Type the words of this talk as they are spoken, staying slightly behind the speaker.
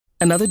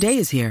Another day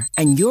is here,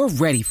 and you're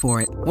ready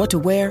for it. What to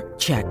wear?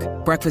 Check.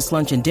 Breakfast,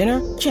 lunch, and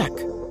dinner? Check.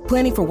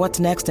 Planning for what's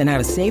next and how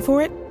to save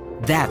for it?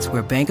 That's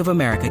where Bank of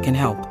America can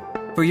help.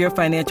 For your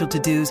financial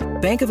to-dos,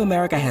 Bank of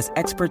America has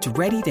experts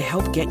ready to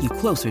help get you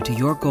closer to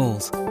your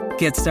goals.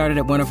 Get started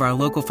at one of our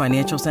local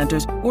financial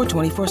centers or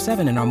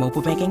 24/7 in our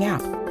mobile banking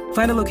app.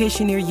 Find a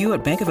location near you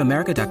at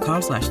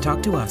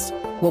bankofamerica.com/talktous.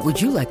 What would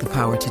you like the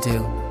power to do?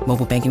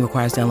 Mobile banking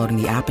requires downloading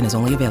the app and is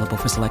only available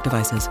for select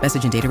devices.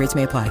 Message and data rates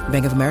may apply.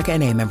 Bank of America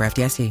N.A., member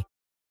FDIC.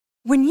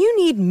 When you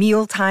need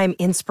mealtime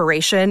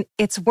inspiration,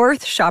 it's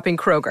worth shopping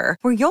Kroger,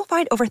 where you'll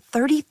find over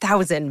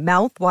 30,000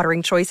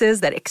 mouth-watering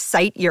choices that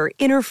excite your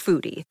inner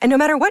foodie. And no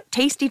matter what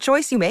tasty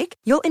choice you make,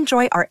 you'll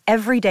enjoy our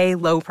everyday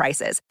low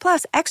prices,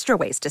 plus extra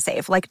ways to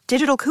save, like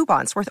digital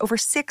coupons worth over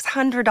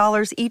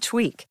 $600 each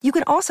week. You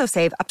can also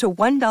save up to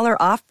 $1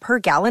 off per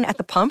gallon at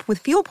the pump with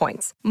fuel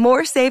points.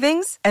 More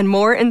savings and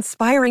more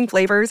inspiring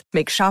flavors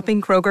make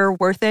shopping Kroger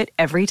worth it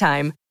every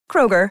time.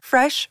 Kroger,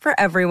 fresh for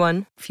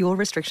everyone. Fuel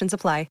restrictions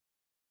apply.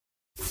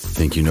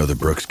 Think you know the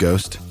Brooks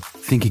Ghost?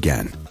 Think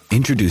again.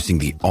 Introducing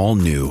the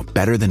all-new,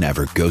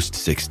 better-than-ever Ghost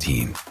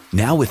 16.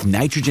 Now with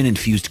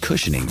nitrogen-infused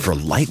cushioning for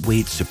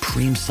lightweight,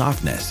 supreme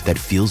softness that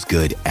feels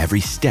good every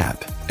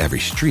step, every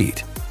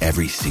street,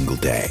 every single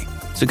day.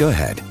 So go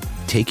ahead,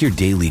 take your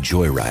daily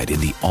joyride in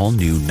the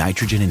all-new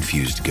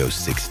nitrogen-infused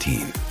Ghost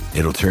 16.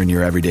 It'll turn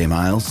your everyday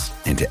miles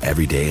into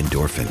everyday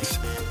endorphins.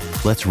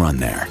 Let's run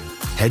there.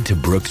 Head to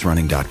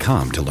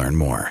brooksrunning.com to learn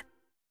more.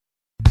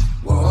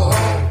 Whoa,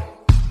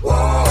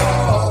 whoa.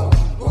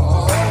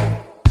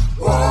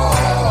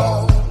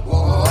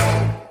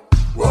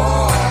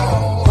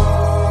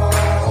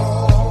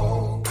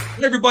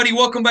 Everybody,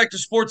 welcome back to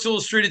Sports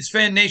Illustrated's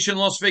Fan Nation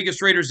Las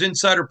Vegas Raiders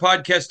Insider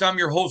Podcast. I'm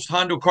your host,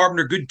 Hondo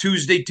Carpenter. Good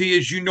Tuesday to you.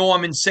 As you know,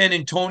 I'm in San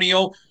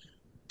Antonio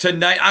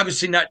tonight.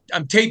 Obviously not,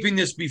 I'm taping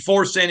this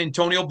before San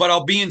Antonio, but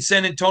I'll be in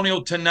San Antonio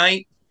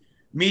tonight,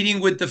 meeting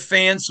with the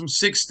fans from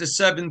 6 to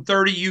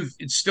 7:30.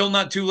 It's still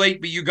not too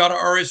late, but you got to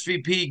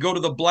RSVP. Go to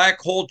the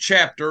Black Hole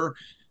chapter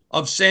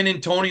of San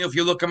Antonio. If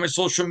you look on my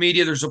social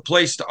media, there's a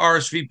place to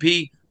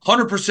RSVP.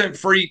 100%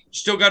 free.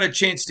 Still got a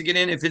chance to get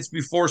in if it's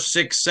before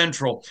 6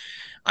 Central.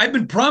 I've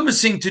been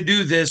promising to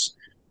do this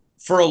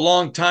for a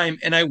long time,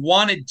 and I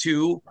wanted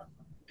to,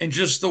 and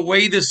just the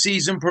way the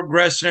season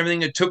progressed and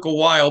everything, it took a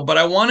while, but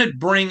I wanted to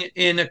bring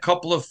in a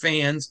couple of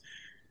fans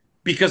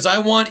because I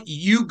want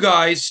you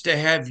guys to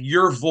have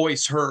your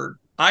voice heard.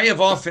 I have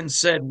often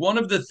said one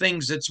of the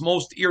things that's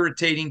most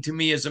irritating to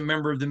me as a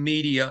member of the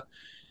media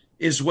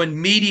is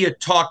when media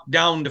talk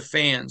down to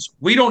fans.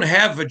 We don't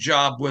have a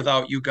job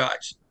without you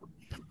guys.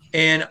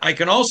 And I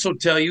can also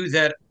tell you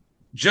that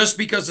just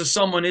because of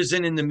someone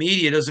isn't in the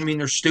media doesn't mean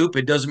they're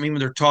stupid, doesn't mean what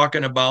they're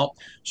talking about.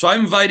 So I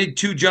invited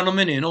two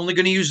gentlemen in, only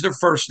going to use their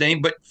first name.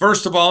 But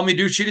first of all, let me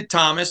introduce you to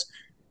Thomas.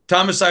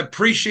 Thomas, I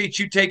appreciate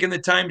you taking the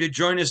time to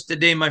join us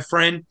today, my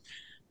friend.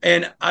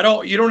 And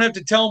you don't have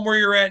to tell them where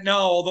you're at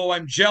now, although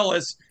I'm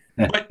jealous.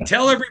 But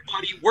tell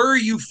everybody, where are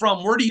you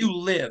from? Where do you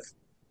live?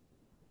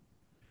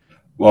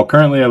 Well,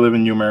 currently I live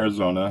in Yuma,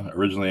 Arizona.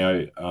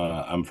 Originally,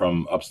 I'm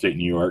from upstate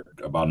New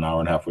York, about an hour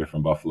and a half away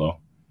from Buffalo.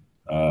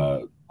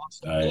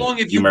 How long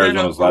have you Yuma, been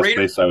Arizona was the last Raider?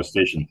 place I was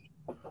stationed.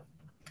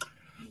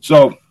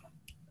 So,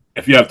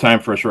 if you have time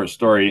for a short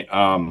story,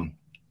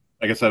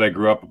 like I said, I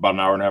grew up about an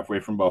hour and a half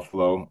away from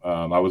Buffalo.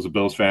 I was a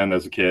Bills fan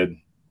as a kid,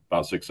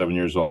 about 6, 7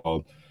 years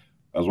old.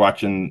 I was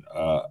watching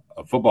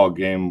a football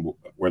game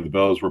where the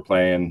Bills were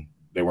playing.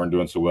 They weren't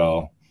doing so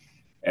well,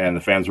 and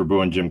the fans were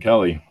booing Jim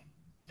Kelly.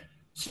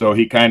 So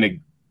he kind of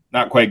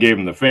not quite gave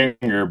him the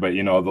finger, but,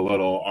 the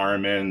little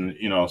arm in,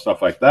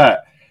 stuff like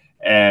that.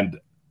 And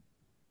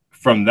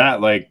from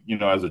that,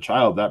 as a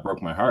child, that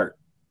broke my heart.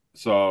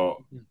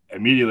 So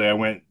immediately I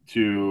went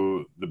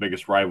to the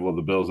biggest rival of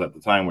the Bills at the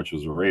time, which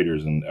was the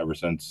Raiders, and ever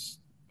since,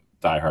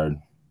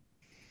 diehard.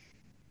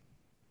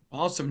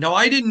 Awesome. Now,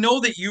 I didn't know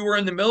that you were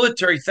in the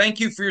military. Thank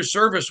you for your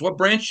service. What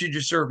branch did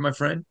you serve, my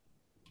friend?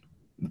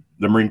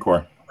 The Marine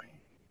Corps.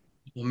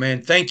 Well,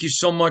 man, thank you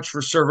so much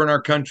for serving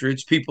our country.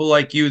 It's people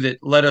like you that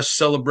let us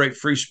celebrate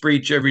free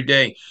speech every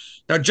day.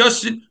 Now,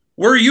 Justin,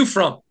 where are you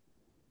from?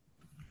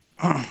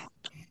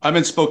 I'm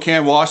in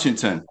Spokane,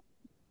 Washington.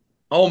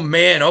 Oh,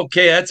 man.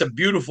 Okay, that's a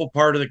beautiful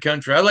part of the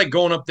country. I like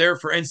going up there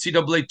for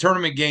NCAA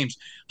tournament games.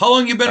 How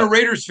long you been a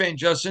Raiders fan,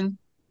 Justin?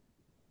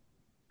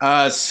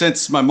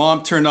 Since my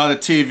mom turned on the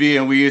TV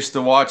and we used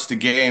to watch the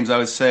games, I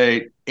would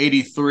say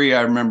 83,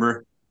 I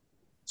remember.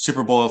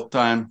 Super Bowl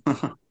time.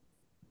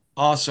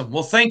 Awesome.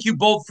 Well, thank you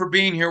both for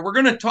being here. We're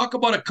going to talk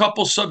about a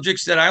couple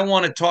subjects that I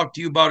want to talk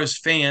to you about as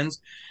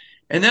fans.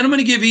 And then I'm going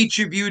to give each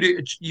of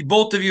you,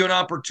 both of you, an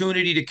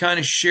opportunity to kind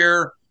of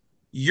share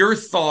your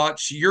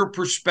thoughts, your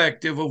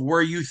perspective of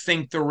where you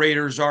think the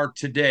Raiders are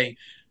today.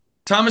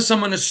 Thomas, I'm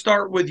going to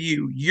start with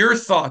you. Your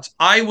thoughts.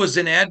 I was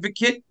an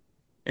advocate.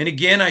 And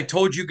again, I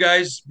told you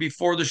guys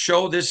before the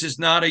show, this is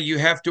not you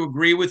have to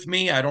agree with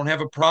me. I don't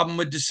have a problem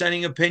with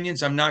dissenting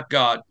opinions. I'm not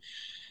God.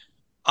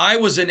 I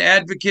was an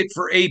advocate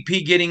for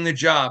AP getting the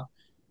job.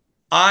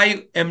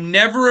 I am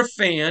never a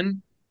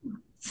fan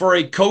for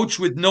a coach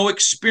with no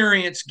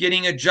experience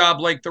getting a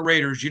job like the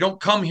Raiders. You don't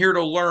come here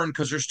to learn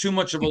because there's too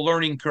much of a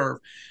learning curve.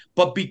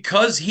 But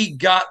because he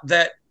got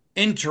that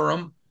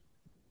interim,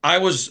 I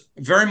was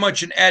very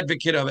much an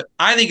advocate of it.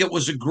 I think it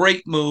was a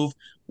great move.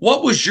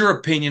 What was your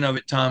opinion of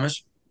it,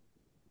 Thomas?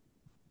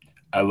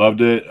 I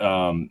loved it.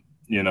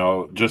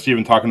 Just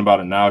even talking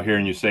about it now,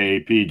 hearing you say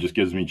AP just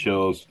gives me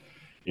chills.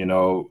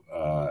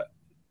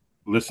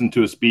 Listen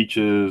to his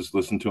speeches,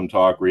 listen to him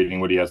talk, reading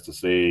what he has to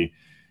say.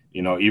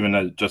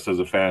 Even just as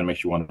a fan,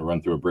 makes you want to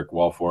run through a brick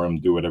wall for him,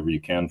 do whatever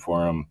you can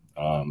for him.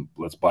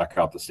 Let's black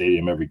out the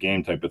stadium every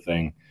game type of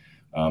thing.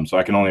 So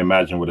I can only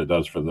imagine what it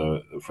does for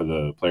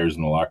the players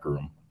in the locker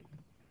room.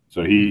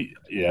 So even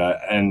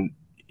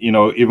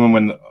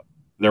when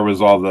there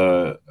was all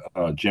the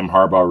Jim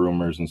Harbaugh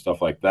rumors and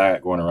stuff like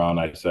that going around,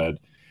 I said,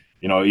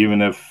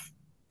 even if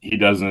he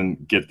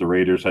doesn't get the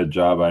Raiders head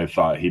job, I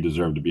thought he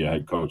deserved to be a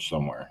head coach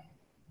somewhere.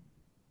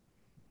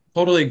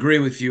 Totally agree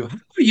with you. How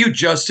about you,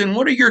 Justin?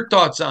 What are your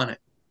thoughts on it?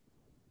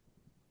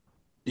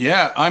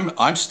 Yeah,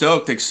 I'm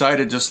stoked,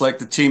 excited, just like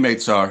the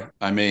teammates are.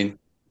 I mean,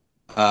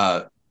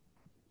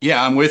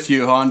 I'm with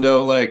you,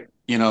 Hondo. Like,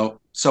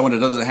 someone that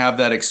doesn't have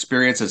that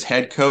experience as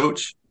head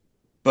coach,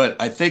 but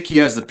I think he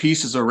has the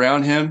pieces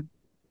around him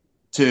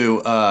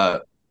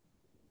to,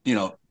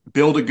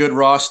 build a good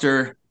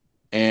roster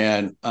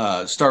and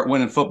start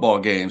winning football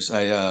games.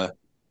 The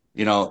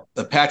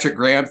Patrick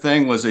Graham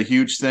thing was a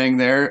huge thing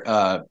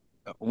there.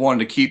 Wanted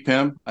to keep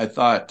him. I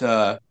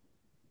thought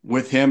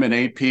with him and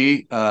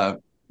AP,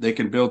 they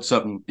can build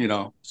something,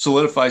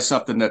 solidify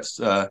something that's,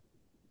 going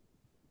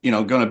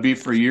to be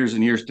for years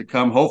and years to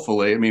come.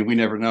 Hopefully. I mean, we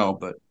never know,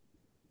 but.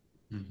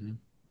 Mm-hmm.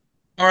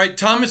 All right,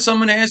 Thomas, I'm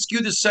going to ask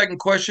you the second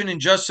question, and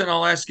Justin,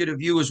 I'll ask it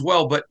of you as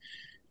well. But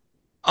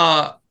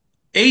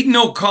Aiden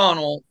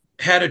O'Connell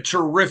had a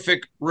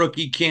terrific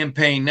rookie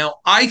campaign. Now,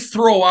 I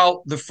throw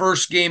out the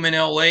first game in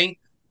LA.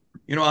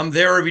 I'm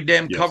there every day.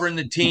 I'm covering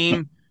the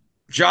team.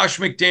 Josh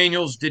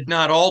McDaniels did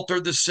not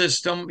alter the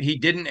system. He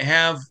didn't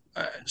have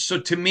so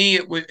to me,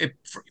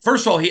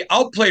 first of all, he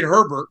outplayed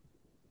Herbert,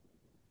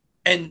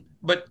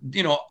 but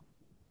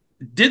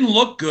didn't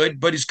look good.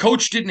 But his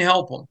coach didn't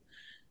help him.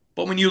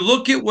 But when you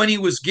look at when he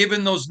was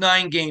given those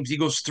 9 games, he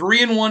goes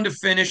 3-1 to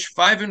finish,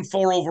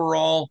 5-4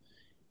 overall,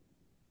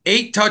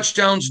 8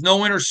 touchdowns, no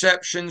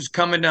interceptions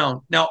coming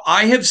down. Now,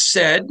 I have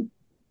said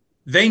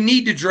they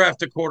need to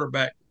draft a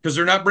quarterback because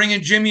they're not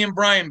bringing Jimmy and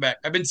Brian back.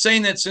 I've been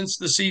saying that since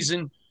the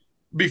season,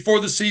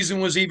 before the season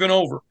was even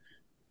over.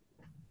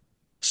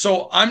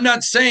 So I'm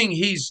not saying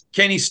he's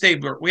Kenny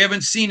Stabler. We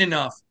haven't seen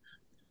enough.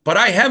 But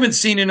I haven't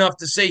seen enough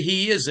to say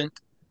he isn't.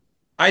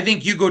 I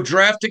think you go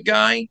draft a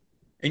guy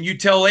and you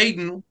tell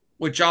Aiden,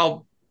 which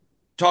I'll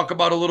talk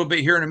about a little bit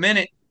here in a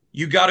minute,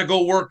 you got to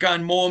go work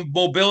on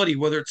mobility,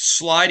 whether it's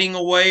sliding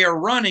away or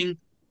running,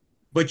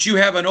 but you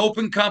have an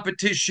open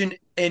competition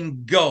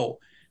and go.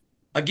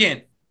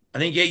 Again, I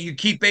think you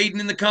keep Aiden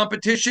in the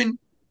competition,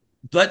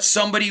 let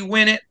somebody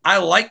win it. I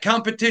like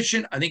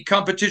competition. I think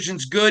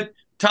competition's good.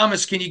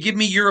 Thomas, can you give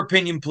me your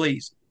opinion,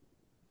 please?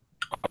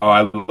 Oh,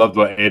 I loved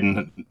what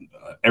Aiden,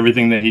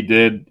 everything that he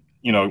did,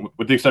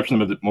 with the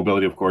exception of the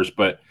mobility, of course,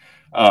 but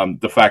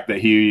the fact that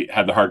he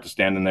had the heart to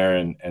stand in there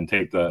and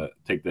take the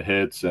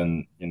hits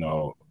and,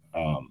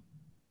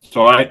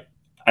 so I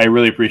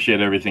really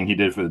appreciate everything he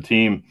did for the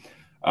team.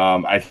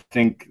 I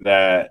think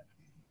that,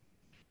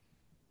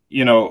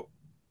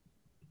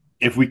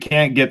 if we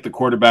can't get the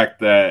quarterback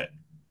that,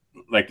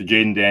 like the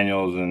Jaden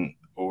Daniels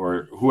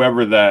or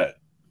whoever that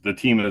the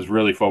team is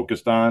really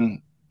focused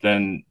on,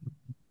 then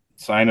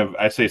sign a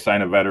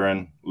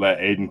veteran, let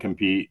Aiden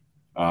compete,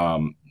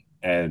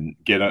 and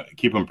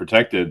keep him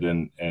protected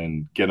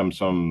and get him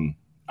some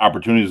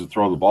opportunities to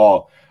throw the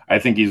ball. I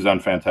think he's done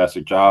a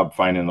fantastic job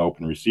finding the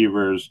open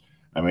receivers.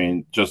 I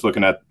mean, just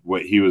looking at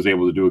what he was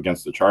able to do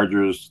against the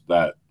Chargers,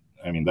 that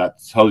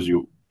shows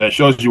you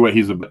what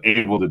he's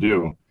able to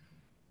do.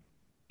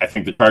 I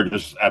think the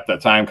Chargers at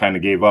that time kind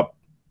of gave up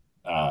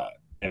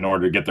in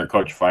order to get their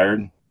coach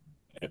fired,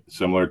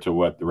 similar to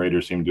what the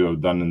Raiders seem to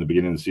have done in the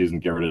beginning of the season,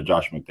 get rid of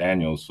Josh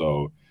McDaniels.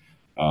 So,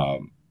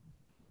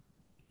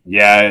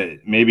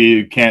 maybe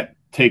you can't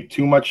take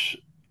too much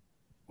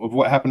of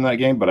what happened in that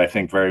game, but I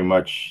think very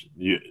much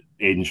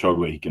Aiden showed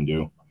what he can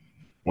do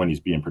when he's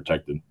being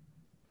protected.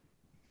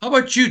 How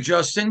about you,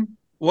 Justin?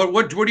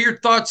 What are your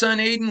thoughts on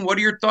Aiden? What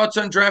are your thoughts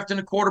on drafting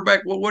a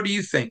quarterback? What do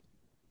you think?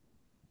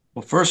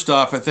 Well, first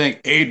off, I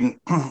think Aiden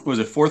was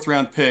a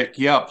 4th-round pick.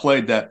 He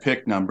outplayed that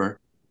pick number.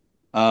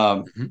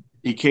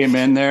 He came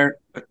in there.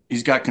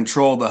 He's got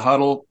control of the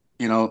huddle.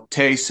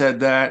 Tay said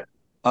that.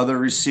 Other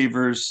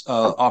receivers,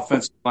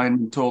 offensive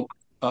linemen told,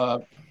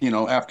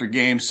 after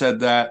game said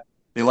that.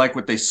 They like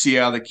what they see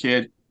out of the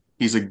kid.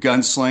 He's a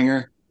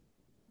gunslinger.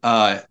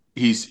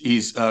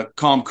 He's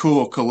calm,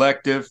 cool,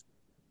 collective,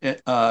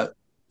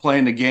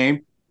 playing the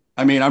game.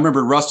 I mean, I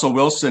remember Russell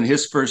Wilson,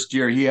 his first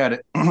year, he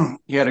had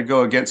to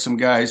go against some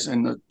guys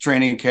in the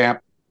training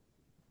camp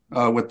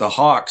with the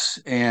Hawks,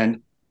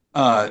 and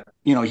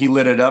he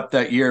lit it up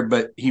that year.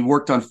 But he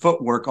worked on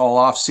footwork all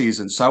off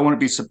season, so I wouldn't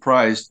be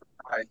surprised.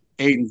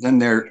 Aiden's in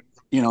there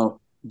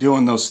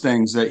doing those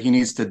things that he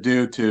needs to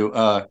do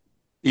to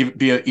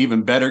be an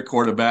even better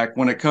quarterback.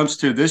 When it comes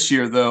to this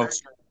year, though,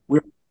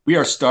 we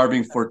are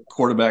starving for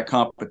quarterback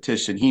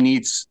competition. He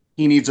needs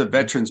a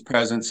veteran's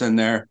presence in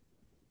there.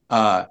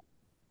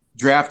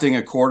 Drafting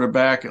a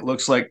quarterback, it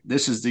looks like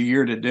this is the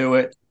year to do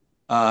it.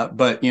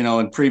 But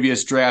in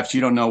previous drafts,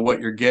 you don't know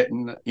what you're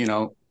getting.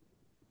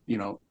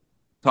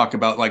 Talk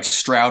about like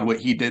Stroud, what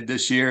he did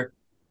this year.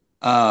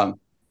 But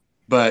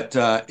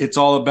it's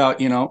all about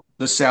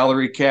the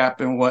salary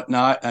cap and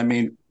whatnot. I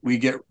mean, we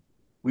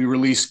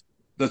release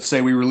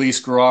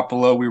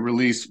Garoppolo, we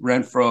release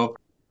Renfro.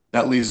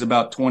 That leaves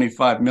about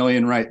 $25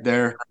 million right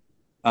there.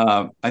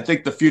 I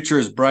think the future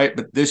is bright,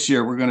 but this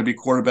year we're going to be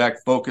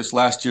quarterback focused.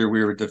 Last year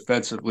we were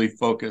defensively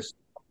focused,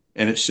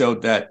 and it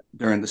showed that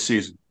during the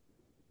season.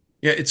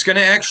 Yeah, it's going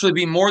to actually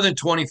be more than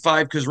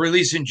 25 because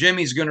releasing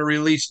Jimmy's going to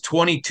release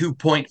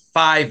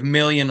 22.5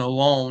 million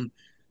alone.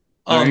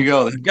 There you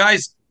go,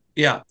 guys.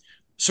 Yeah.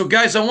 So,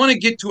 guys, I want to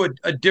get to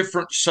a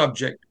different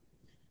subject.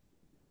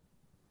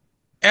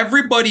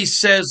 Everybody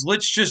says,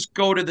 let's just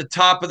go to the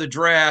top of the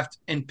draft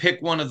and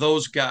pick one of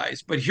those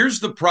guys. But here's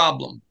the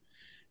problem.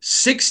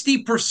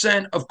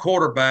 60% of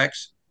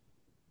quarterbacks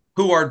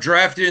who are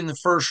drafted in the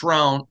first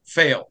round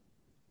fail.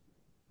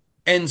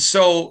 And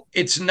so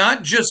it's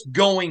not just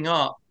going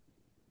up.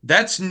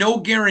 That's no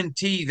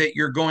guarantee that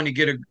you're going to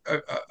get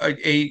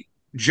a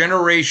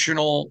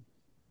generational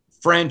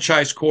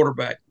franchise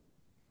quarterback.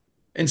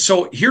 And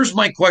so here's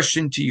my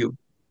question to you.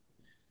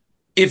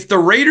 If the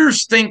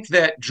Raiders think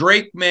that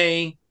Drake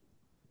May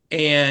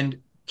and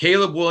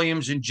Caleb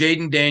Williams and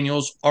Jaden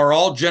Daniels are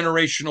all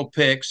generational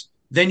picks,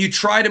 then you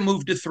try to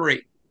move to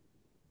 3.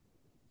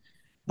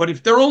 But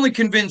if they're only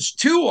convinced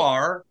 2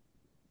 are,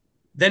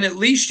 then at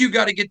least you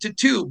got to get to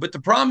 2. But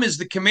the problem is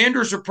the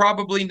Commanders are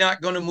probably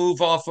not going to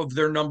move off of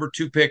their number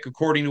 2 pick,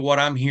 according to what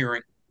I'm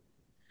hearing.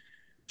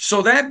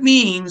 So that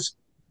means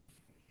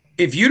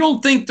if you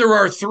don't think there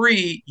are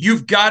 3,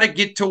 you've got to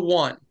get to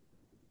 1.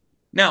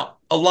 Now,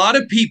 a lot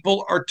of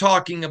people are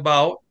talking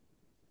about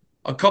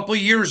a couple of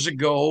years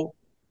ago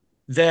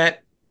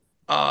that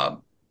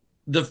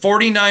the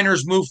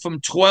 49ers moved from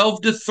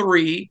 12 to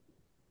 3,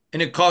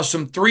 and it cost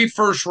them 3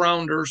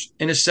 first-rounders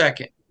and a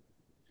second.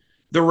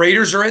 The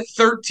Raiders are at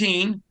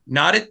 13,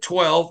 not at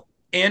 12.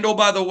 And, oh,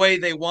 by the way,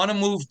 they want to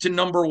move to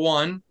number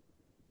 1.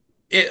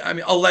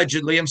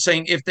 Allegedly, I'm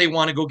saying if they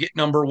want to go get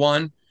number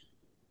 1,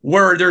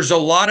 where there's a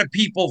lot of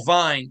people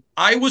vying.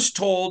 I was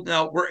told,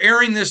 now we're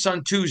airing this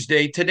on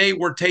Tuesday. Today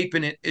we're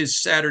taping it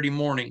is Saturday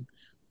morning.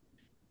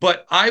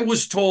 But I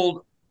was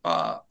told,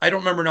 I don't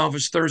remember now if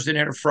it's Thursday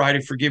night or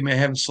Friday. Forgive me, I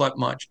haven't slept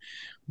much.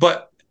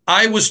 But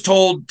I was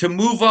told to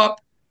move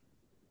up.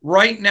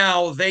 Right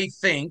now, they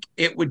think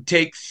it would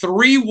take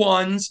 3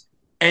 1s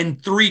and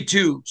 3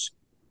 2s,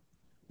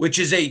 which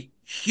is a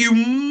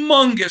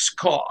humongous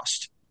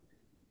cost.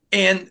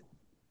 And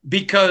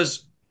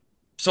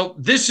so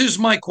this is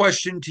my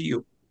question to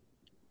you.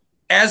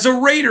 As a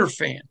Raider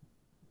fan,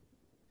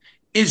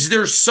 is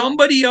there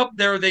somebody up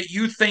there that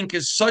you think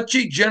is such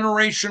a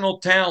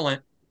generational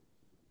talent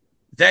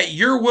that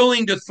you're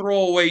willing to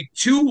throw away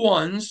 2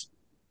 1s,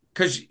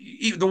 because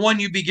the one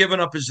you'd be giving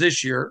up is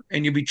this year,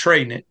 and you'd be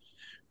trading it,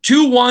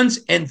 2 1s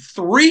and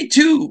 3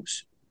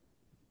 2s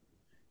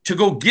to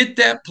go get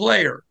that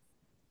player?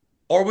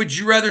 Or would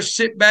you rather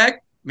sit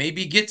back,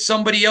 maybe get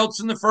somebody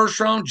else in the first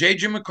round,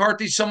 J.J.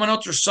 McCarthy, someone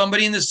else, or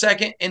somebody in the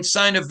second, and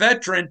sign a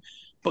veteran,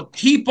 but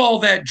keep all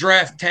that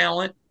draft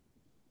talent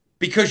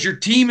because your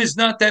team is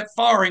not that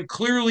far and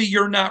clearly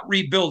you're not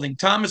rebuilding?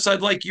 Thomas,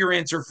 I'd like your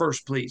answer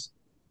first, please.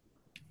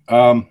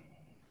 I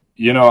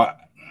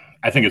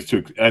think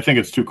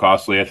it's too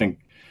costly. I think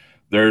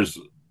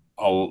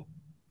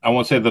I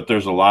won't say that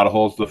there's a lot of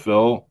holes to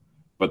fill,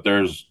 but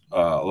there's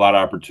a lot of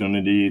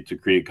opportunity to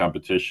create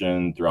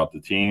competition throughout the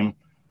team.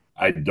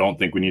 I don't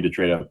think we need to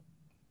trade up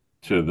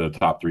to the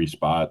top 3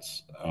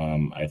 spots.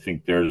 I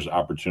think there's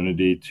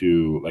opportunity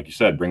to, like you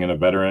said, bring in a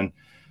veteran,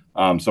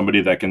 somebody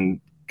that can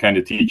kind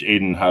of teach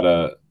Aiden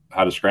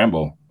how to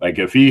scramble. Like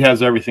if he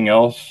has everything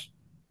else,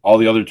 all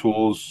the other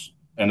tools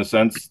in a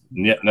sense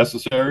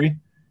necessary,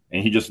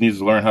 and he just needs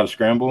to learn how to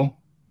scramble,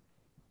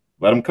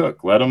 let him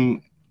cook. Let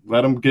him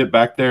get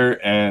back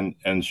there and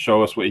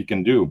show us what he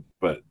can do.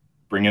 But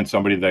bring in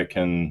somebody that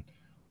can,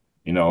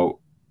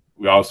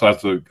 we also have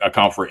to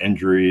account for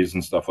injuries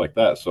and stuff like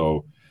that.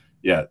 So,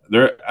 yeah,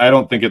 I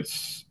think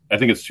it's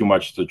too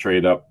much to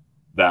trade up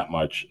that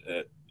much,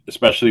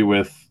 especially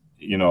with,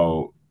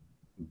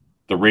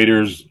 the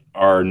Raiders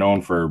are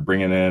known for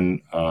bringing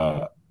in,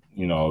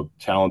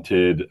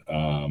 talented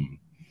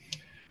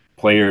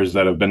players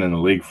that have been in the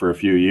league for a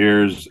few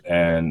years,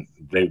 and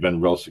they've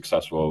been real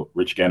successful.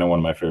 Rich Gannon, one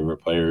of my favorite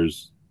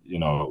players,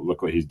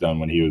 look what he's done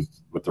when he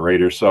was with the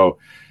Raiders. So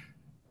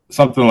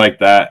something like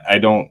that, I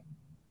don't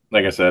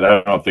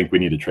think we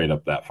need to trade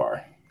up that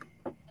far.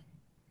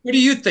 What do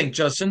you think,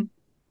 Justin?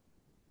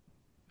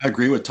 I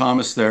agree with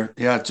Thomas there.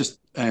 Yeah,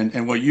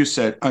 and what you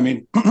said. I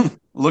mean,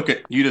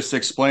 you just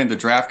explained the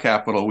draft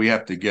capital we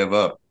have to give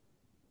up.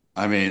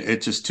 I mean,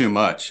 it's just too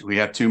much. We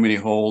have too many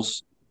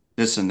holes,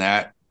 this and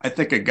that. I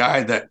think a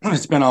guy that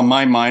has been on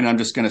my mind, I'm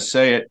just going to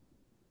say it,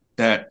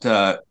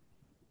 that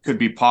could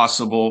be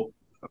possible,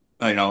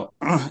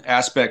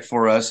 aspect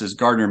for us is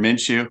Gardner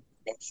Minshew.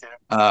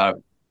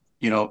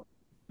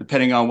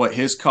 Depending on what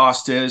his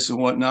cost is and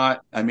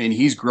whatnot, I mean,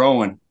 he's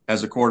growing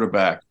as a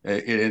quarterback.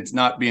 It's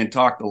not being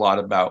talked a lot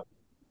about.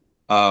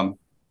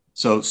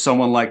 So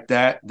someone like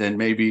that, then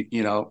maybe,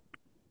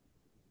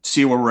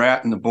 see where we're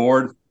at in the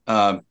board.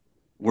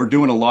 We're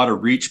doing a lot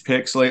of reach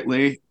picks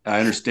lately. I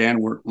understand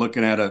we're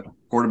looking at a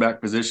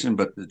quarterback position,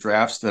 but the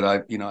drafts that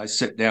I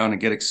sit down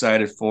and get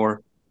excited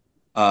for,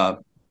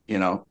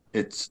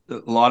 it's a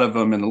lot of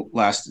them in the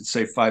last,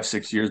 say,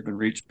 5-6 years been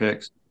reach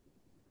picks.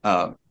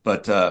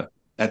 But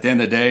at the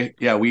end of the day,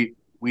 yeah, we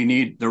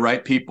need the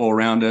right people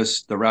around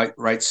us, the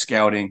right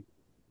scouting.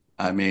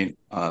 I mean,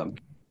 I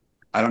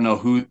don't know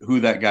who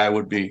that guy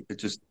would be.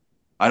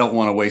 I don't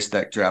want to waste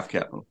that draft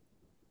capital.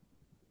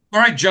 All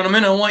right,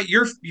 gentlemen, I want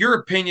your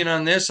opinion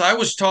on this. I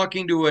was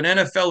talking to an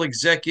NFL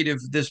executive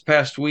this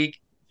past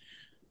week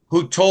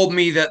who told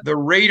me that the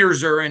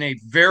Raiders are in a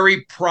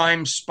very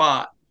prime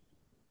spot.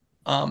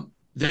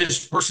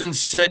 This person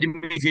said to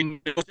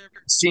me, it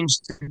seems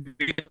to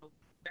be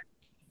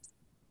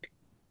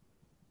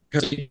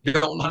because they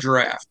don't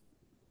draft.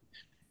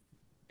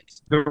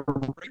 The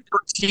Raider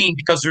team,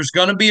 because there's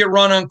going to be a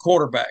run on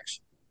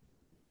quarterbacks.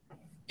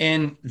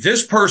 And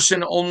this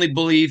person only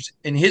believes,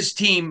 and his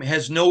team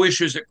has no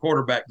issues at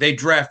quarterback. They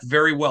draft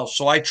very well.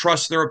 So I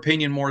trust their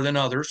opinion more than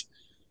others.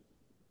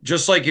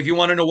 Just like if you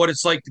want to know what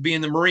it's like to be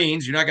in the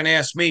Marines, you're not going to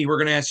ask me. We're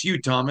going to ask you,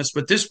 Thomas.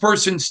 But this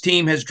person's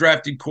team has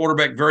drafted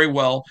quarterback very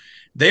well.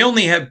 They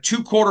only have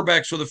 2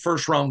 quarterbacks with a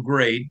first-round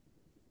grade.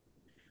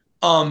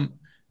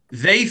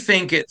 They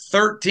think at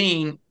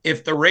 13,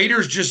 if the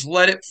Raiders just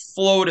let it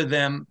flow to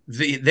them,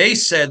 they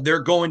said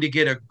they're going to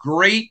get a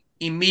great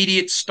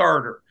immediate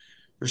starter.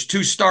 There's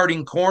 2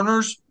 starting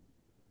corners,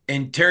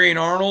 and Terry and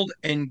Arnold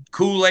and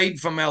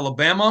Kool-Aid from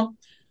Alabama.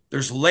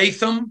 There's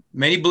Latham.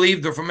 Many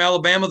believe they're from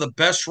Alabama, the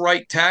best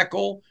right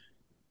tackle,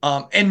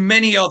 and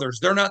many others.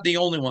 They're not the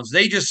only ones.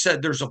 They just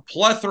said there's a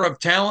plethora of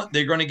talent.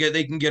 They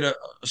can get a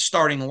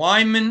starting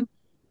lineman,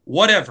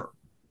 whatever,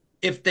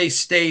 if they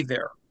stay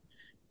there.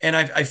 And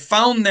I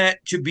found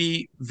that to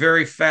be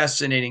very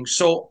fascinating.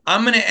 So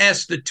I'm going to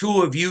ask the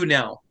 2 of you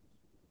now,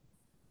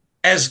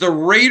 as the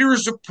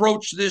Raiders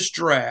approach this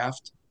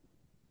draft,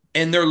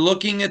 and they're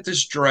looking at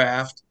this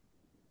draft,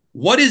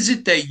 what is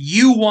it that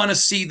you want to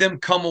see them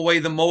come away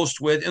the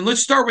most with? And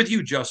let's start with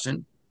you,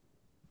 Justin.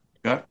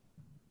 Okay.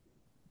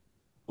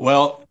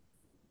 Well,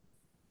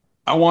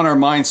 I want our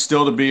minds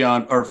still to be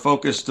on, our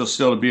focus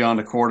still to be on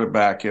the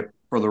quarterback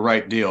for the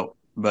right deal.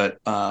 But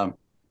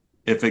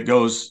if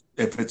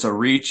it's a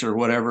reach or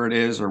whatever it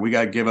is, or we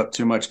got to give up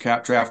too much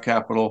draft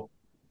capital,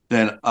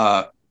 then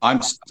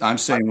I'm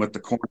saying with the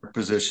corner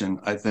position,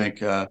 I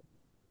think that,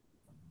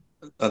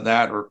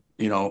 or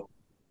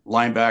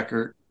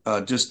linebacker,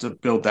 just to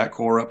build that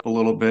core up a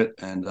little bit,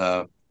 and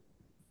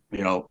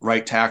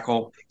right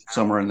tackle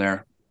somewhere in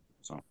there.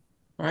 So,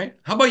 all right.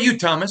 How about you,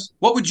 Thomas?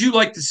 What would you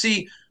like to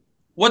see?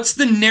 What's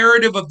the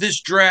narrative of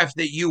this draft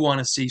that you want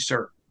to see,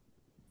 sir?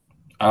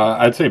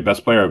 I'd say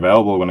best player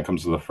available when it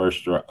comes to the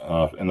first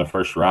in the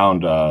first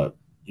round.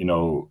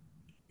 Do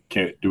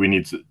we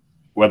need to,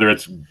 whether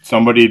it's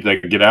somebody to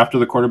get after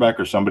the quarterback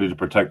or somebody to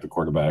protect the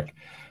quarterback?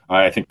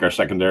 I think our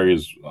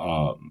secondary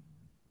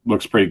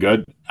looks pretty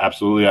good.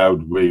 Absolutely, I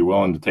would be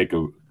willing to take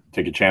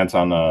a chance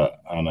on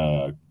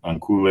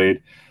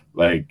Kool-Aid.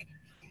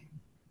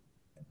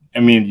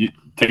 You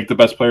take the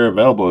best player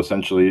available,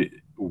 essentially,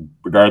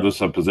 regardless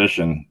of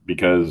position,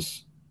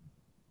 because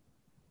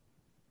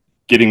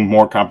getting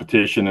more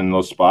competition in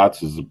those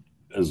spots is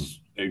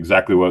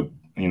exactly what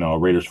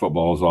Raiders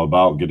football is all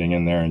about. Getting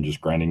in there and just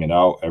grinding it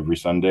out every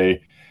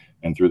Sunday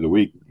and through the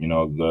week.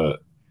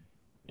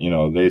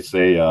 They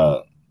say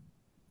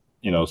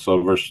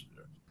silver.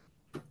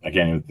 I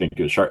can't even think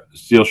of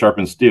steel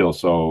sharpens steel.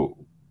 So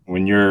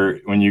when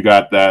you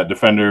got that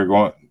defender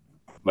going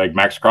like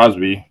Max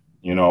Crosby,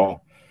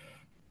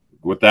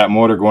 with that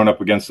motor going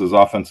up against his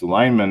offensive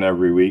lineman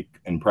every week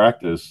in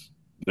practice,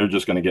 they're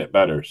just going to get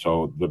better.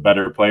 So the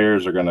better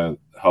players are going to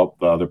help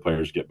the other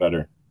players get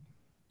better.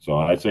 So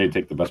I'd say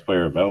take the best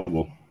player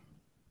available.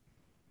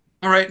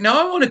 All right. Now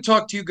I want to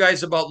talk to you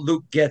guys about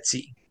Luke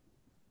Getsy.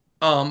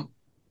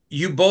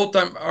 You both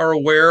are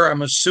aware,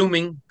 I'm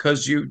assuming,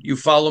 because you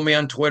follow me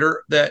on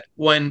Twitter, that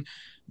when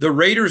the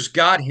Raiders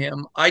got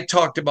him, I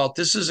talked about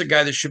this is a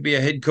guy that should be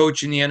a head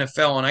coach in the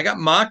NFL. And I got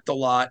mocked a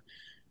lot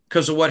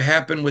because of what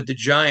happened with the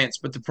Giants.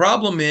 But the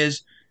problem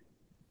is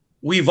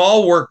we've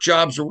all worked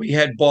jobs where we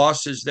had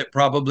bosses that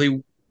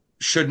probably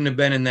shouldn't have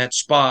been in that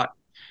spot.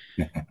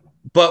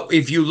 But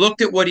if you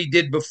looked at what he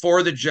did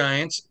before the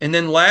Giants, and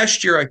then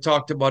last year I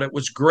talked about it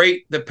was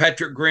great that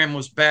Patrick Graham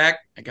was back.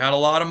 I got a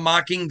lot of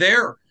mocking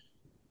there.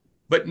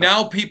 But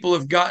now people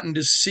have gotten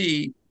to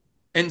see.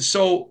 And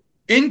so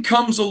in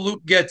comes a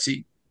Luke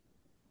Getsy,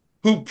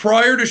 who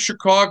prior to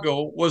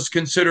Chicago was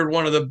considered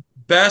one of the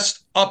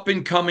best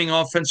up-and-coming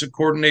offensive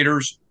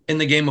coordinators in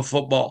the game of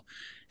football.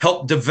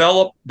 Helped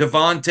develop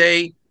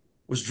Devontae,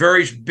 was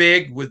very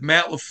big with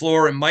Matt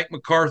LaFleur and Mike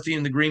McCarthy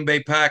and the Green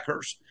Bay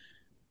Packers.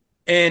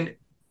 And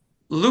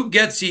Luke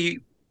Getsy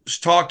was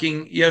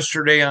talking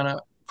yesterday on a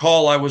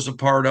call I was a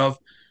part of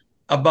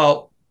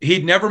about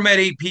he'd never met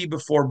AP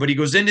before, but he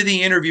goes into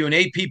the interview and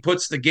AP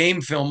puts the game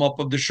film up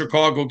of the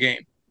Chicago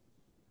game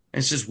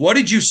and says, "What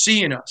did you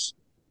see in us?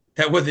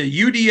 That with a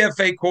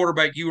UDFA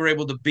quarterback, you were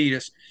able to beat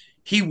us."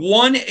 He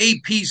won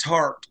AP's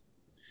heart.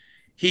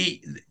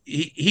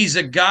 He's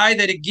a guy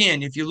that,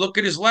 again, if you look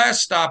at his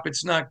last stop,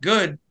 it's not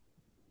good,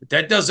 but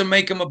that doesn't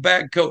make him a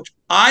bad coach.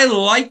 I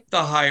like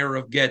the hire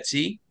of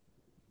Getsy.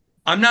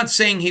 I'm not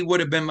saying he would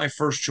have been my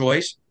first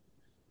choice.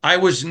 I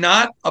was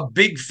not a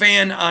big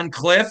fan on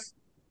Cliff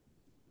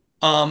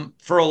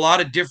for a lot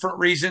of different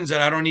reasons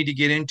that I don't need to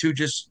get into,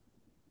 just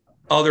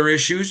other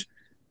issues.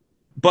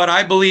 But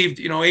I believed,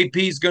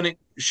 AP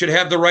should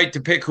have the right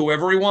to pick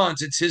whoever he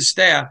wants. It's his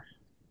staff.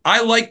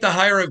 I like the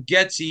hire of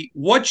Getsy.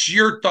 What's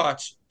your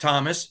thoughts,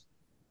 Thomas?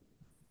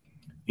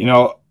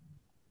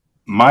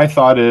 My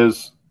thought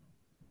is,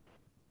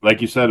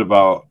 like you said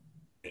about,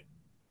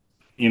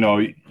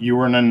 you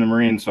weren't in the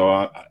Marines,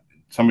 so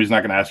somebody's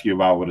not going to ask you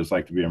about what it's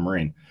like to be a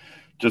Marine.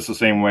 Just the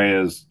same way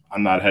as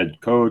I'm not a head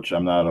coach.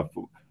 I'm not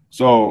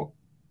so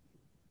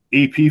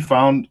AP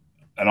found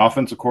an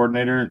offensive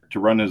coordinator to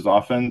run his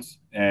offense,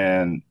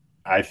 and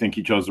I think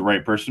he chose the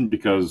right person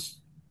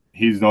because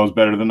he knows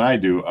better than I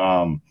do.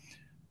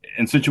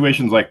 In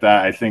situations like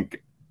that, I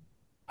think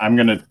I'm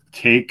going to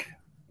take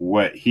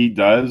what he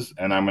does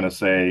and I'm going to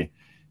say,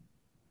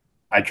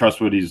 I trust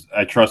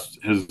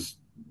his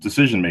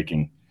decision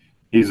making.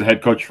 He's a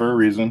head coach for a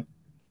reason.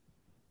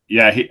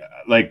 Yeah,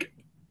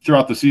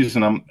 throughout the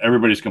season,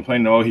 everybody's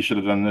complaining, "Oh, he should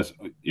have done this."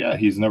 Yeah,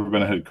 he's never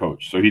been a head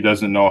coach, so he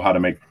doesn't know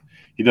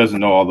he doesn't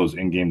know all those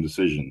in-game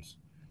decisions.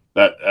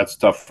 That's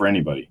tough for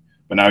anybody.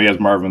 But now he has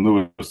Marvin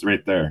Lewis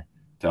right there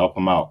to help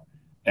him out.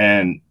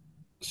 And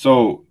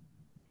so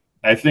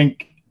I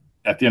think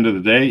at the end of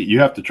the day, you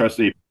have to trust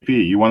AP.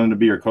 You want him to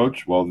be your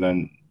coach, well,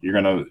 then you're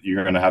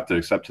gonna have to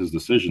accept his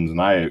decisions.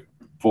 And I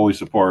fully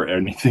support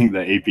anything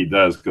that AP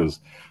does because,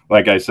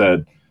 like I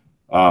said,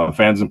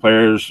 fans and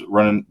players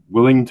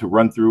willing to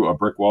run through a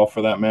brick wall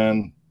for that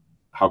man.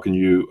 How can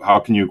you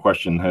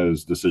question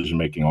his decision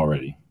making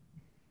already?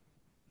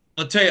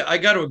 I'll tell you, I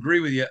got to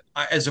agree with you.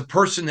 As a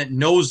person that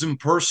knows him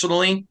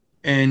personally,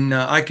 and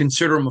I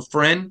consider him a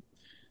friend,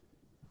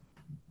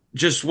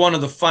 just one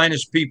of the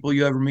finest people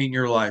you ever meet in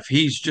your life.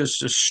 He's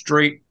just a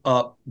straight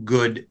up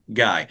good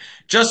guy.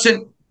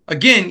 Justin,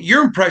 again,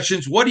 your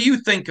impressions. What do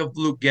you think of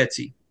Luke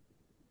Getsy?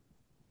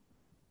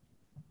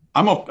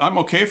 I'm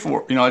okay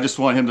for I just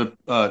want him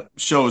to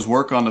show his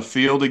work on the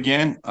field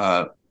again.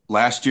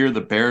 Last year,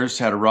 the Bears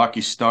had a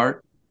rocky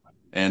start,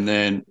 and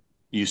then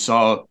you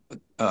saw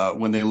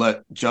when they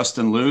let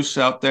Justin loose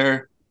out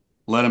there,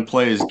 let him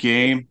play his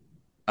game.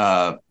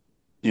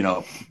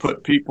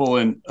 Put people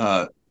in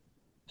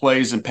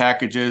plays and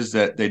packages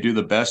that they do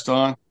the best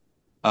on.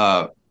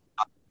 The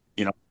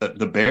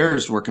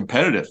Bears were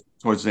competitive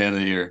towards the end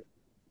of the year.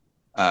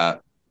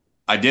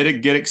 I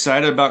did get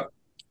excited about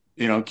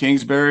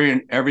Kingsbury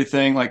and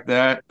everything like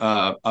that.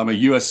 I'm a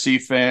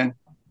USC fan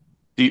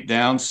deep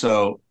down,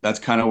 so that's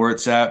kind of where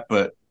it's at.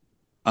 But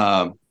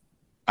I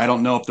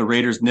don't know if the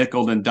Raiders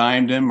nickeled and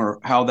dimed him or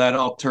how that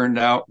all turned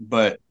out.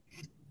 But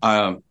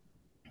I'm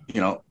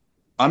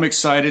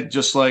excited,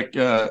 just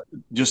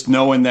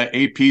knowing that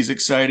AP's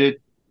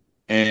excited,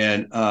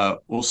 and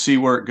we'll see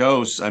where it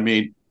goes. I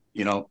mean,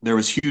 there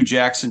was Hugh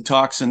Jackson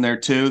talks in there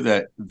too.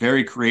 That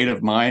very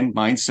creative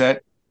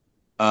mindset.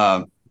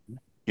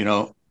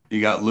 You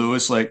got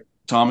Lewis, like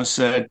Thomas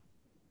said.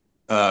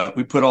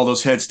 We put all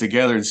those heads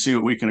together and see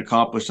what we can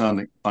accomplish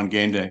on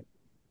game day.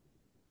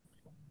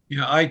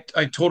 Yeah,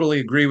 I totally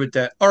agree with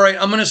that. All right,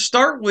 I'm going to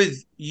start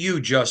with you,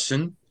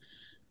 Justin.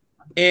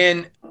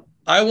 And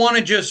I want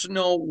to just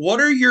know, what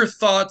are your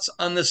thoughts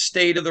on the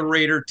state of the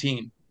Raider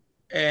team?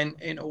 And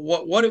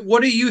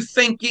what are you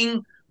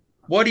thinking?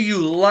 What do you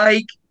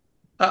like?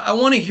 I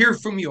want to hear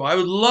from you. I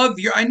would love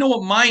I know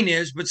what mine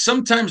is, but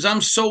sometimes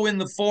I'm so in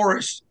the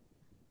forest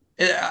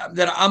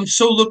that I'm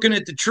so looking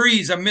at the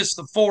trees, I miss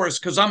the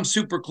forest because I'm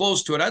super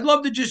close to it. I'd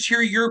love to just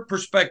hear your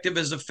perspective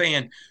as a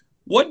fan.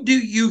 What do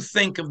you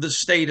think of the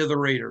state of the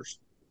Raiders?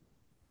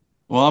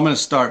 Well, I'm going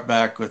to start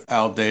back with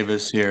Al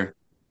Davis here.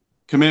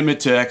 Commitment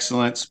to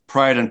excellence,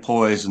 pride and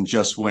poise, and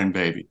just win,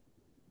 baby.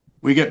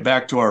 We get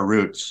back to our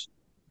roots.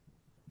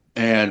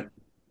 And,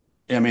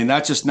 I mean,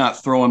 that's just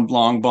not throwing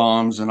long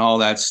bombs and all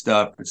that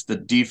stuff. It's the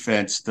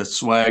defense, the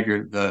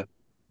swagger,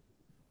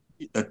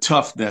 the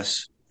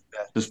toughness,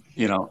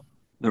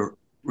 the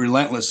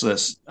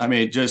relentlessness. I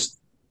mean,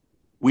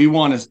 we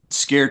want to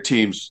scare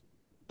teams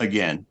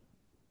again.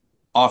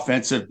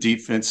 Offensive,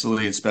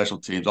 defensively, and special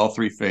teams, all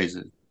three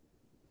phases.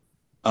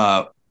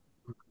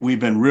 We've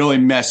been really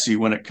messy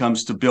when it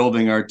comes to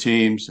building our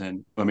teams.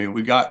 And I mean,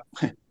 we got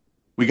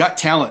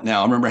talent now.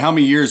 I remember how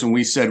many years when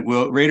we said,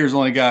 well, Raiders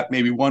only got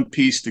maybe one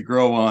piece to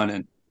grow on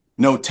and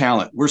no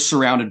talent. We're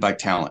surrounded by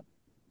talent.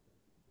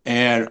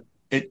 And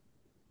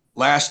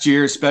last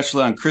year,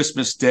 especially on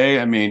Christmas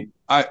Day, I mean,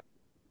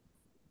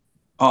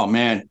 Oh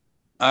man,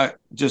 I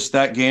just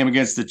that game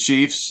against the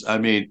Chiefs. I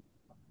mean,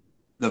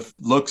 the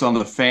looks on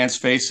the fans'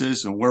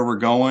 faces and where we're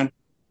going.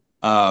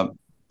 That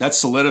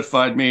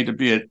solidified me to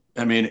be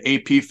an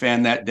AP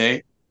fan that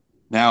day.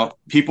 Now,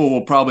 people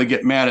will probably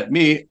get mad at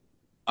me.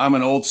 I'm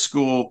an old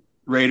school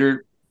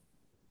Raider,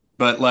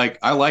 but like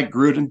I like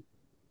Gruden,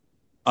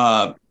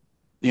 uh,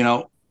 you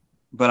know,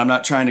 but I'm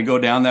not trying to go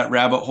down that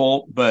rabbit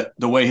hole. But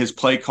the way his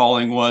play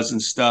calling was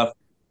and stuff,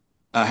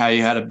 how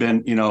you had to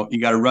been,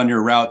 you got to run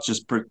your routes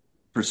just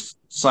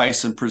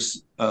precise and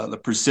the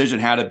precision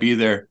had to be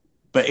there.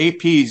 But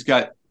AP's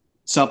got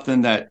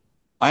something that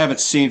I haven't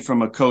seen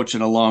from a coach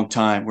in a long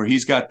time, where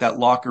he's got that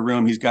locker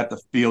room, he's got the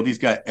field, he's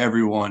got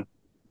everyone.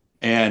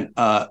 And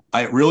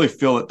I really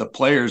feel that the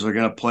players are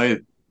going to play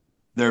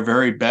their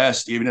very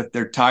best, even if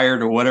they're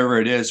tired or whatever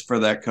it is, for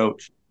that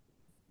coach.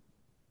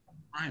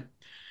 Right.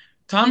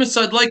 Thomas,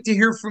 I'd like to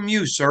hear from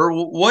you, sir.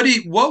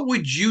 What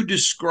would you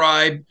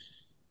describe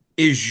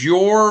is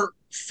your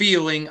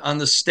feeling on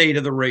the state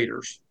of the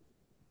Raiders?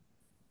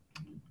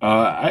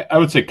 I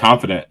would say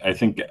confident. I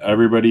think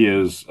everybody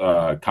is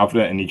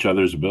confident in each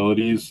other's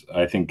abilities.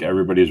 I think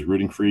everybody is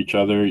rooting for each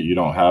other. You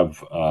don't have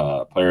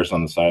players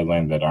on the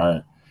sideline that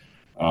aren't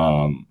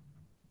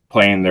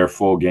playing their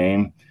full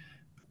game.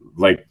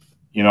 Like,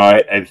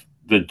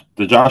 the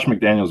Josh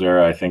McDaniels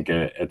era, I think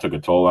it took a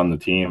toll on the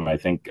team. I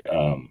think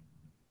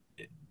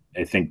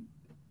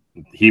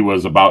he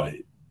was about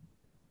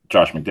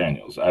Josh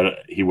McDaniels.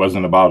 He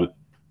wasn't about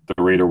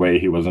the Raider way.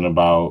 He wasn't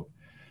about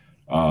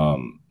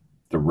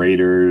the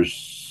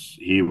Raiders.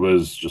 He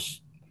was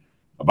just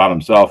about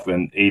himself,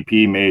 and AP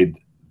made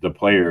the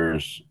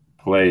players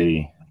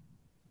play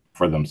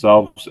for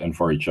themselves and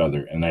for each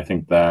other. And I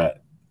think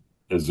that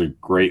is a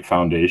great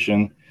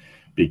foundation,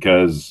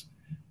 because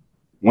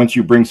once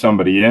you bring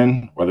somebody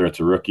in, whether it's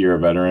a rookie or a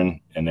veteran,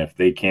 and if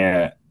they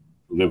can't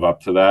live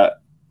up to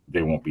that,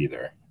 they won't be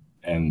there.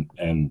 And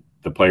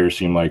the players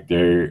seem like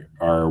they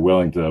are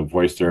willing to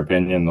voice their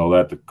opinion. They'll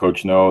let the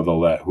coach know. They'll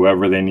let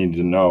whoever they need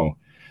to know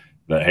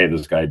that, hey,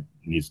 this guy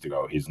needs to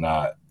go. He's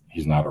not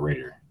a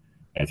Raider.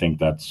 I think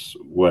that's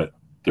what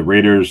the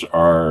Raiders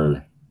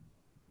are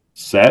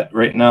set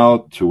right now,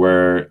 to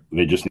where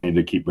they just need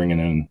to keep bringing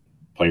in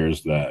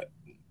players that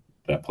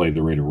play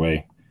the Raider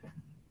way.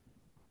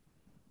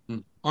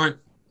 All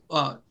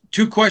right.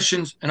 2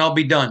 questions and I'll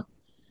be done.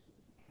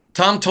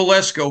 Tom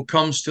Telesco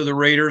comes to the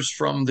Raiders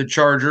from the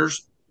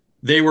Chargers.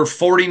 They were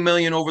 $40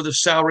 million over the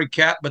salary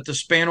cap, but the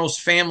Spanos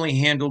family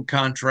handled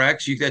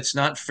contracts. That's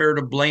not fair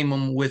to blame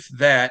them with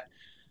that.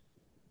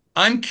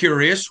 I'm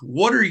curious,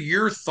 what are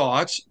your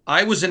thoughts?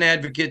 I was an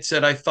advocate,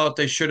 said I thought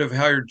they should have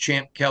hired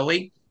Champ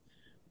Kelly,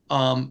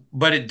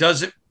 but it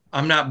doesn't.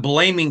 I'm not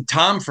blaming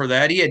Tom for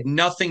that. He had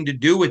nothing to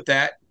do with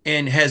that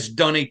and has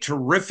done a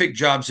terrific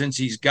job since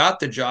he's got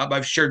the job.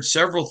 I've shared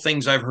several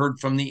things I've heard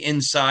from the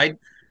inside.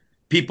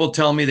 People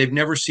tell me they've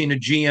never seen a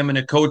GM and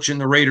a coach in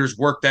the Raiders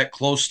work that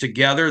close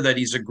together, that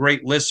he's a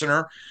great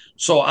listener.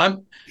 So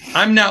I'm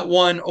not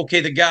one,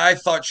 okay, the guy I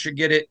thought should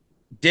get it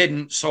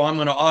didn't, so I'm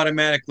going to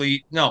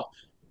automatically, no.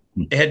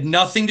 It had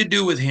nothing to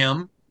do with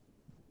him.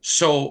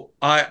 So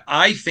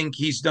I think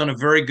he's done a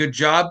very good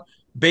job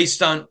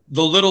based on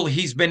the little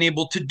he's been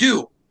able to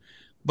do.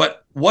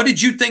 But what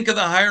did you think of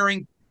the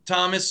hiring,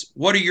 Thomas?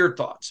 What are your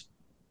thoughts?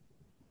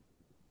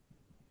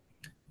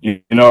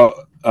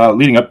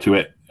 Leading up to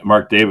it,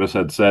 Mark Davis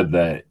had said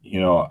that,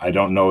 I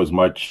don't know as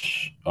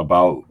much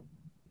about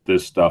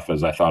this stuff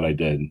as I thought I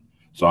did.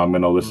 So I'm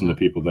going to listen to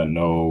people that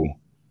know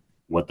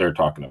what they're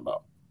talking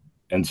about.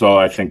 And so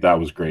I think that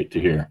was great to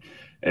hear.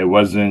 It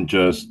wasn't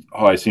just,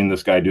 I seen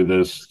this guy do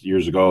this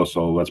years ago,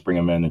 so let's bring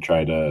him in and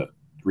try to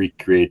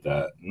recreate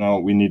that. No,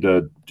 we need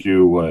to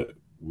do what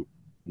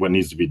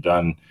needs to be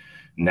done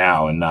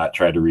now and not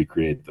try to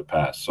recreate the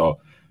past.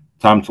 So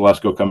Tom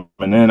Telesco coming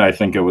in, I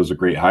think it was a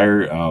great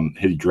hire.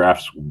 He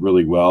drafts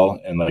really well.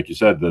 And like you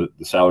said, the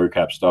salary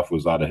cap stuff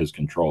was out of his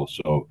control.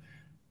 So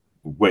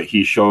what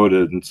he showed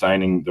in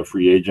signing the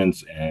free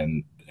agents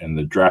and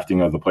the drafting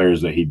of the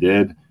players that he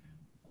did,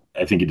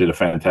 I think he did a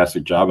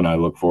fantastic job, and I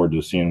look forward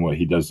to seeing what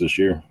he does this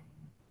year.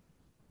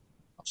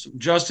 Awesome.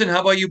 Justin,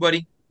 how about you,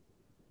 buddy?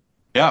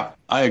 Yeah,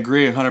 I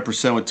agree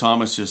 100% with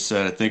Thomas just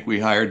said. I think we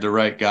hired the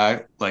right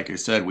guy. Like I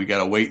said, we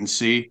got to wait and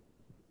see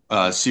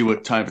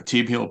what type of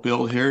team he'll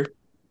build here.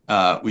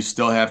 We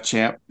still have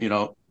Champ,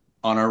 on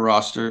our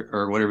roster,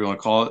 or whatever you want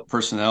to call it,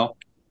 personnel.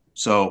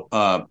 So,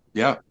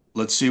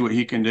 let's see what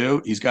he can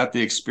do. He's got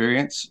the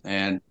experience,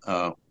 and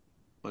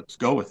let's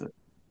go with it.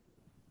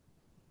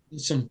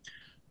 Awesome.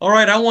 All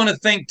right, I want to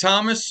thank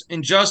Thomas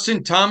and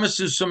Justin.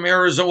 Thomas is from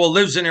Arizona,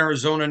 lives in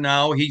Arizona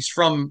now. He's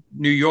from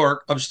New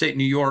York, upstate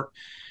New York.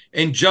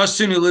 And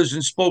Justin, who lives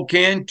in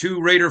Spokane,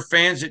 2 Raider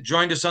fans that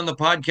joined us on the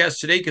podcast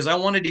today, because I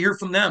wanted to hear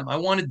from them. I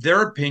wanted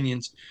their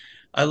opinions.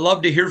 I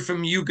love to hear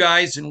from you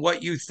guys and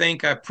what you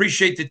think. I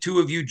appreciate the 2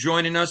 of you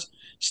joining us.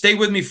 Stay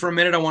with me for a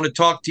minute. I want to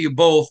talk to you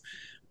both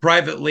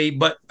privately.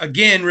 But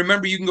again,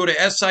 remember, you can go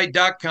to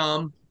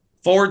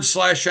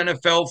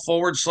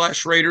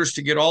si.com/NFL/Raiders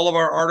to get all of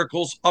our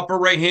articles. Upper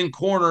right-hand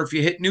corner, if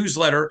you hit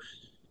newsletter,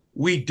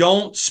 We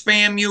don't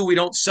spam you. We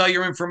don't sell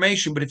your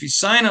information. But if you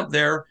sign up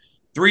there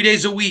 3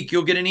 days a week,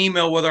 you'll get an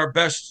email with our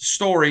best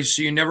stories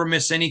so you never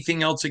miss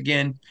anything else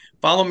again.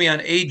 Follow me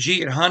on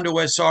AG at Hondo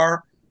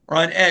SR or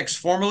on X,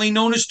 formerly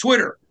known as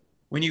Twitter,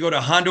 when you go to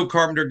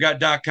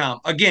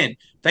HondoCarpenter.com. Again,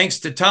 thanks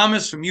to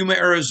Thomas from Yuma,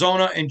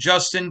 Arizona, and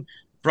Justin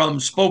from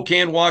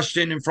Spokane,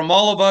 Washington, and from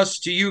all of us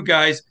to you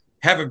guys,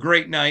 have a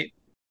great night.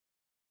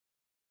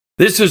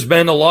 This has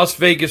been a Las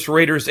Vegas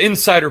Raiders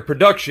Insider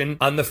production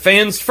on the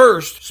Fans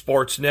First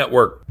Sports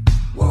Network.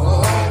 Whoa.